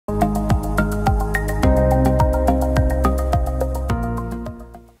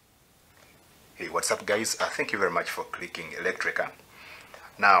What's up, guys? Thank you very much for clicking Electrica.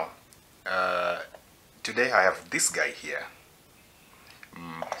 Now, today I have this guy here.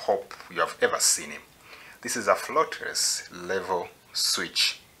 Hope you have ever seen him. This is a floatless level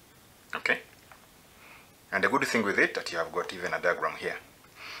switch. Okay? And the good thing with it that you have got even a diagram here.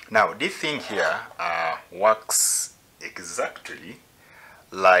 Now, this thing here works exactly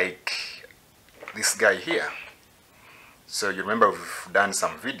like this guy here. So you remember we've done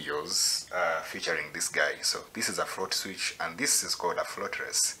some videos featuring this guy. So this is a float switch and this is called a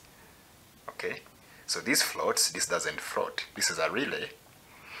floatless. Okay, so this floats, this doesn't float. This is a relay,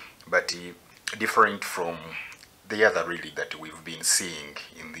 but different from the other relay that we've been seeing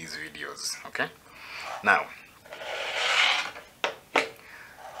in these videos. Okay, now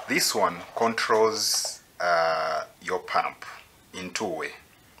this one controls your pump in two ways.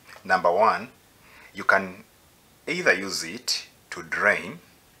 Number one, you can either use it to drain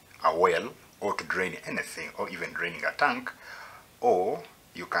a well or to drain anything, or even draining a tank, or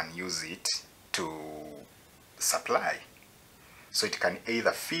you can use it to supply. So it can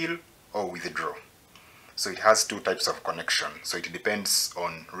either fill or withdraw. So it has two types of connection. So it depends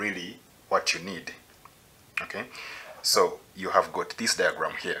on really what you need. Okay, so you have got this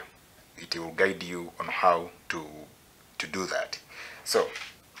diagram here. It will guide you on how to do that. So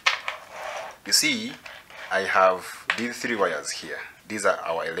you see, I have these three wires here. These are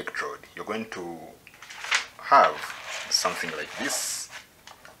our electrode. You're going to have something like this.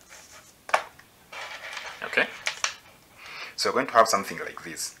 Okay? So you're going to have something like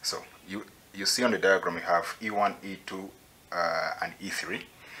this. So you see on the diagram you have E1, E2, and E3.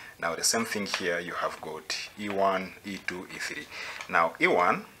 Now the same thing here, you have got E1, E2, E3. Now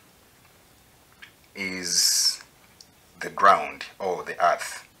E1 is the ground or the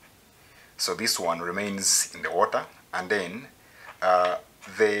earth. So this one remains in the water, and then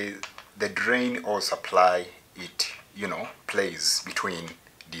the drain or supply, it plays between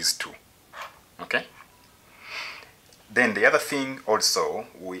these two. Okay. Then the other thing also,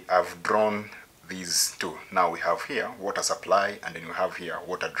 we have drawn these two. Now we have here water supply, and then we have here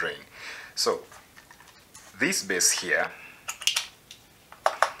water drain. So this base here,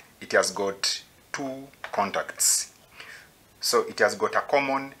 it has got two contacts. So it has got a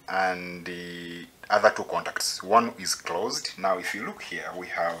common and the other two contacts. One is closed. Now if you look here, we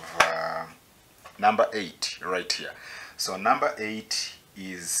have number 8 right here. So number 8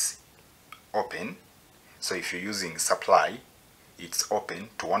 is open. So if you're using supply, it's open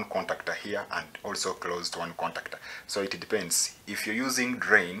to one contactor here and also closed to one contactor. So it depends. If you're using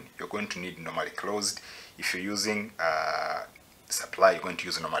drain, you're going to need normally closed. If you're using supply, you're going to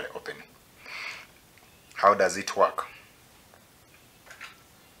use normally open. How does it work?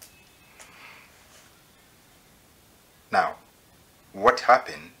 Now, what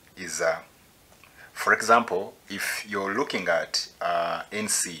happened is, for example, if you're looking at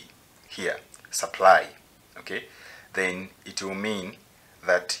NC here, supply, okay, then it will mean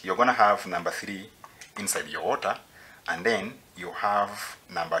that you're going to have number 3 inside your water, and then you have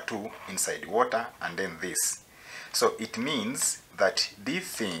number 2 inside water, and then this. So it means that this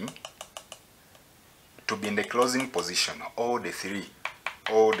thing, to be in the closing position, all the three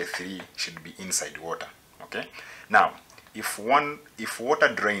should be inside water. Okay. Now, if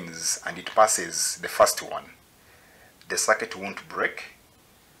water drains and it passes the first one, the circuit won't break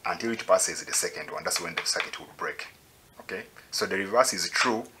until it passes the second one. That's when the circuit will break. Okay. So the reverse is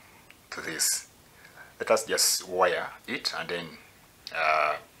true to this. Let us just wire it, and then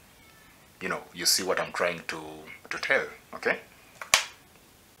you see what I'm trying to tell. Okay.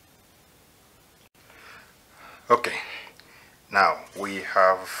 Okay. Now we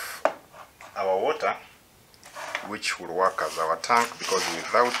have our water, which will work as our tank, because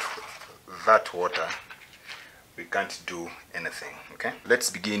without that water we can't do anything. Okay, let's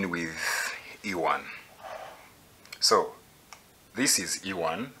begin with E1. So this is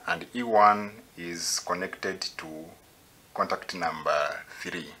E1, and E1 is connected to contact number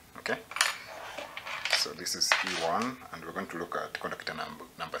 3. Okay, so this is E1, and we're going to look at contact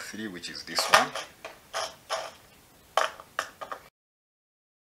number 3, which is this one.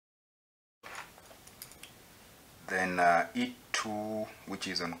 Then E2, which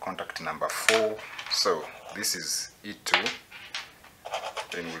is on contact number 4. So this is E2.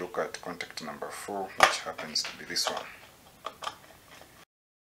 Then we look at contact number 4, which happens to be this one.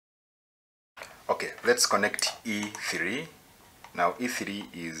 Okay, let's connect E3. Now E3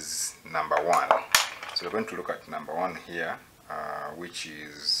 is number 1. So we're going to look at number 1 here, which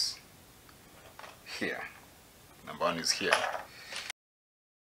is here. Number 1 is here.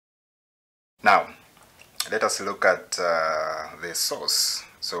 Now, let us look at the source.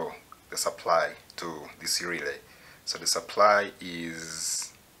 So the supply to this relay. So the supply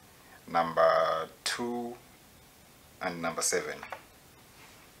is number 2 and number 7.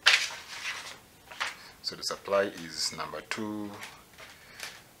 So the supply is number 2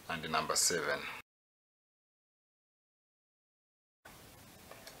 and the number 7.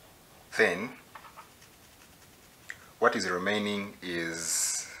 Then what is remaining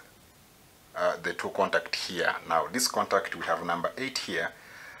is the 2 contact here. Now this contact, we have number 8 here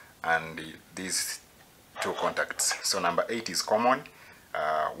and these 2 contacts. So number 8 is common,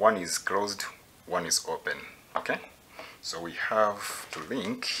 one is closed, one is open. Okay, so we have to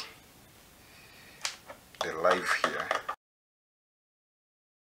link the live here.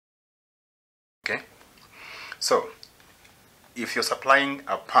 Okay, so if you're supplying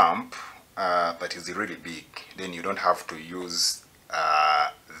a pump that is really big, then you don't have to use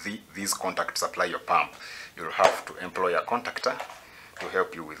these contacts to supply your pump. You'll have to employ a contactor to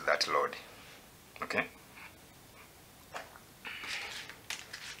help you with that load. Okay,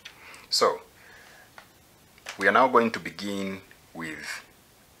 so we are now going to begin with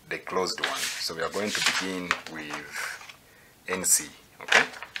the closed one. So we are going to begin with NC. Okay,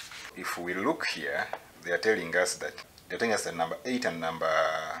 if we look here, they are telling us that number 8 and number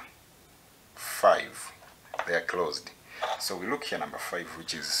 5, they are closed. So we look here, number 5,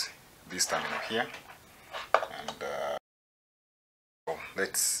 which is this terminal here, and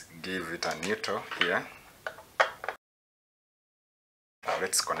let's give it a neutral here. Now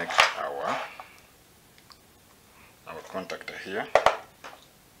let's connect our contactor here.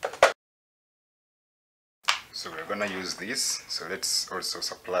 So we're gonna use this. So let's also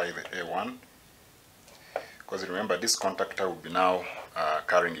supply the A1, because remember this contactor will be now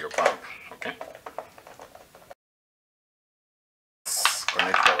carrying your pump. Okay, let's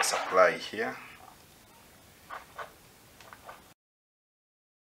connect our supply here.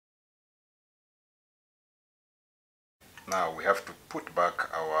 Now we have to put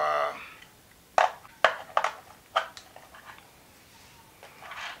back our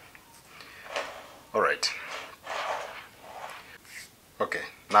alright. Okay,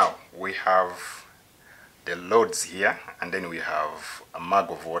 now we have the loads here, and then we have a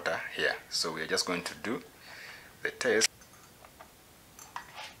mug of water here. So we are just going to do the test.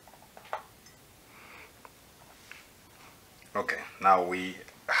 Okay, now we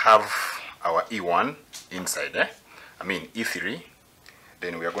have our E1 inside there. I mean E3.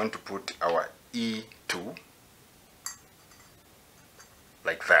 Then we are going to put our E2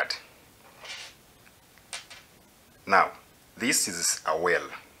 like that. Now this is a well.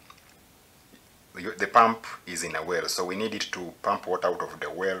 The pump is in a well, so we need it to pump water out of the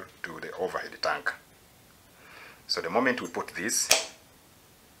well to the overhead tank. So the moment we put this,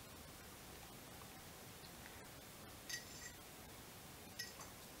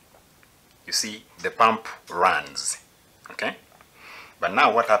 you see the pump runs. Okay, but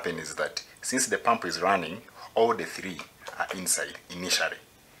now what happened is that since the pump is running, all the 3 are inside initially.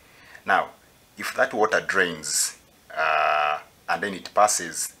 Now if that water drains and then it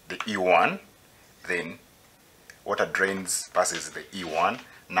passes the E1, then water drains, passes the E1,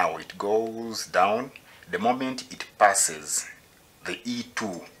 now it goes down. The moment it passes the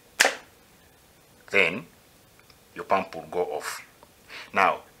E2, then your pump will go off.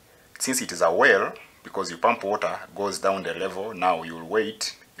 Now since it is a well, because you pump water goes down the level, now you'll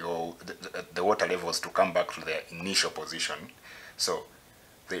wait the water levels to come back to their initial position. So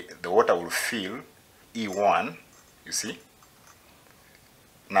the water will fill E1, you see.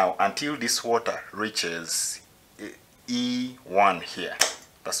 Now until this water reaches E1 here,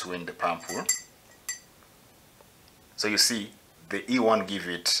 that's when the pump will. So you see the E1 give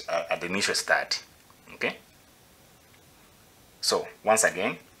it at the initial start. Okay, so once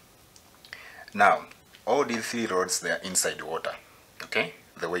again, now all these 3 rods, they are inside the water. Okay,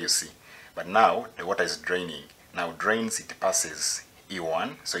 the way you see. But now the water is draining. Now drains, it passes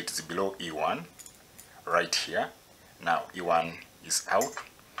E1, so it is below E1 right here. Now E1 is out.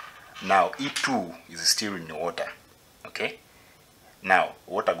 Now E2 is still in the water. Okay, now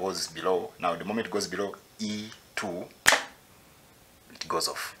water goes below. Now the moment it goes below E2, it goes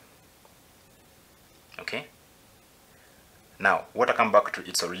off. Okay, now water come back to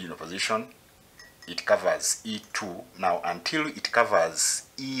its original position. It covers E2. Now until it covers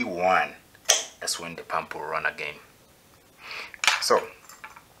E1, that's when the pump will run again. So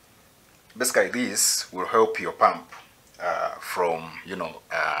basically this will help your pump from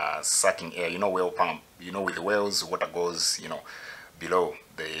sucking air. Well pump, with the wells, water goes below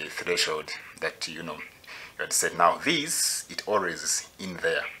the threshold that you had said. Now this, it always in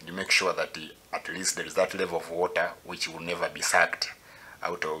there. You make sure that at least there is that level of water which will never be sucked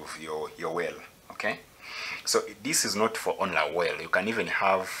out of your well. Okay, so this is not for only a well. You can even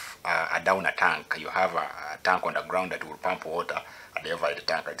have a downer tank. You have a tank on the ground that will pump water at the overhead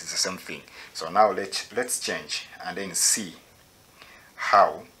tank. It is the same thing. So now let's change and then see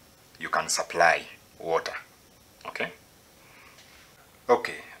how you can supply water. Okay.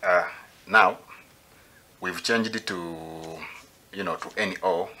 Okay. Now we've changed it to to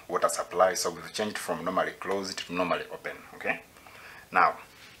NO, water supply. So we've changed from normally closed to normally open. Okay. Now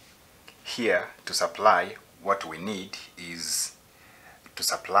here to supply, what we need is to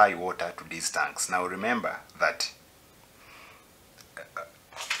supply water to these tanks. Now remember that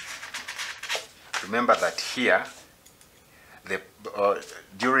here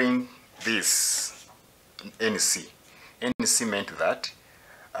during this NC meant that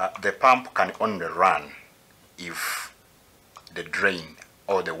the pump can only run if the drain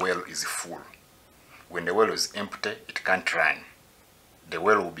or the well is full. When the well is empty, it can't run. The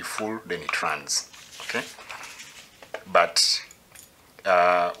well will be full, then it runs. Okay, but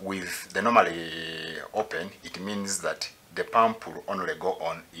with the normally open, it means that the pump will only go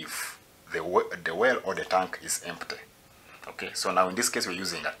on if the well or the tank is empty. Okay, so now in this case we're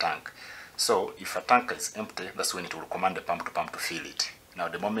using a tank. So if a tank is empty, that's when it will command the pump to fill it. Now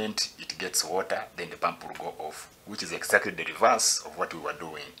the moment it gets water, then the pump will go off, which is exactly the reverse of what we were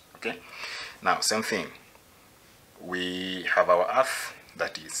doing. Okay, now same thing. We have our earth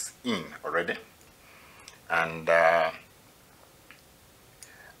that is in already, and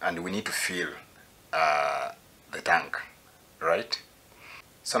we need to fill the tank, right?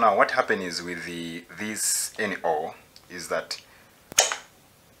 So now what happens with this NO is that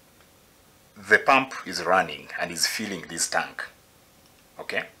the pump is running and is filling this tank.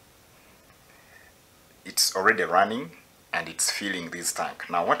 Okay, it's already running and it's filling this tank.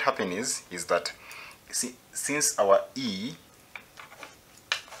 Now what happens is that, see, since our E3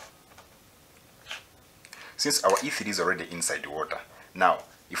 is already inside the water, now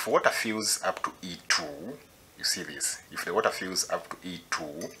if water fills up to E2, you see this, if the water fills up to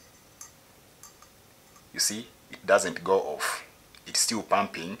E2, you see it doesn't go off, it's still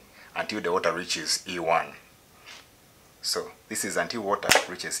pumping until the water reaches E1. So this is until water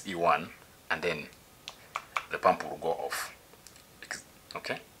reaches E1, and then the pump will go off.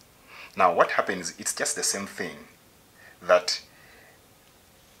 Okay, now what happens, it's just the same thing, that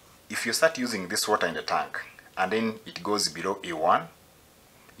if you start using this water in the tank and then it goes below E1,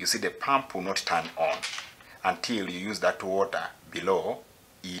 you see the pump will not turn on until you use that water below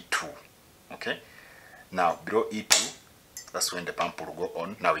E2. Okay, now below E2, that's when the pump will go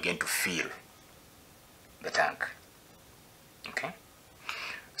on. Now we're going to fill the tank. Okay,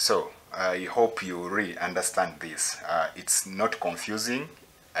 so I hope you really understand this. It's not confusing.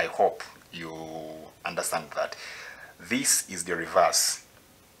 I hope you understand that this is the reverse.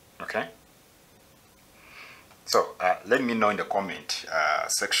 Okay, so let me know in the comment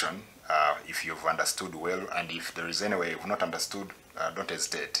section if you've understood well, and if there is any way you've not understood, don't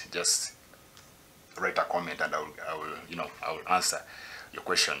hesitate, just write a comment and I will answer your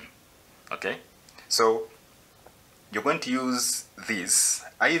question. Okay, so you're going to use this.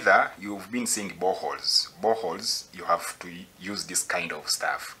 Either you've been seeing boreholes, you have to use this kind of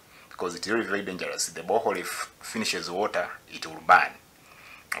stuff because it's really very dangerous. The borehole, if finishes water, it will burn.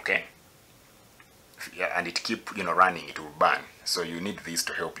 Okay, yeah, and it keep running, it will burn. So you need this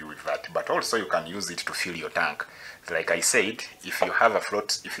to help you with that. But also you can use it to fill your tank. Like I said, if you have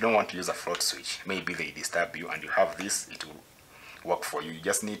if you don't want to use a float switch, maybe they disturb you, and you have this, it will work for you. You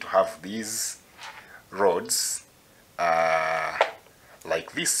just need to have these rods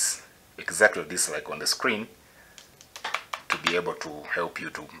like this, exactly this, like on the screen, to be able to help you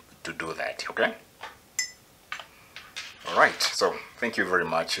to do that. Okay, all right, so thank you very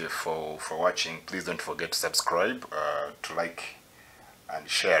much for watching. Please don't forget to subscribe, to like, and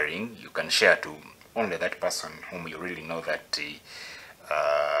sharing. You can share to only that person whom you really know that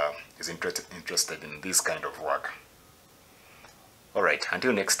is interested in this kind of work. All right,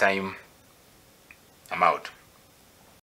 until next time, I'm out.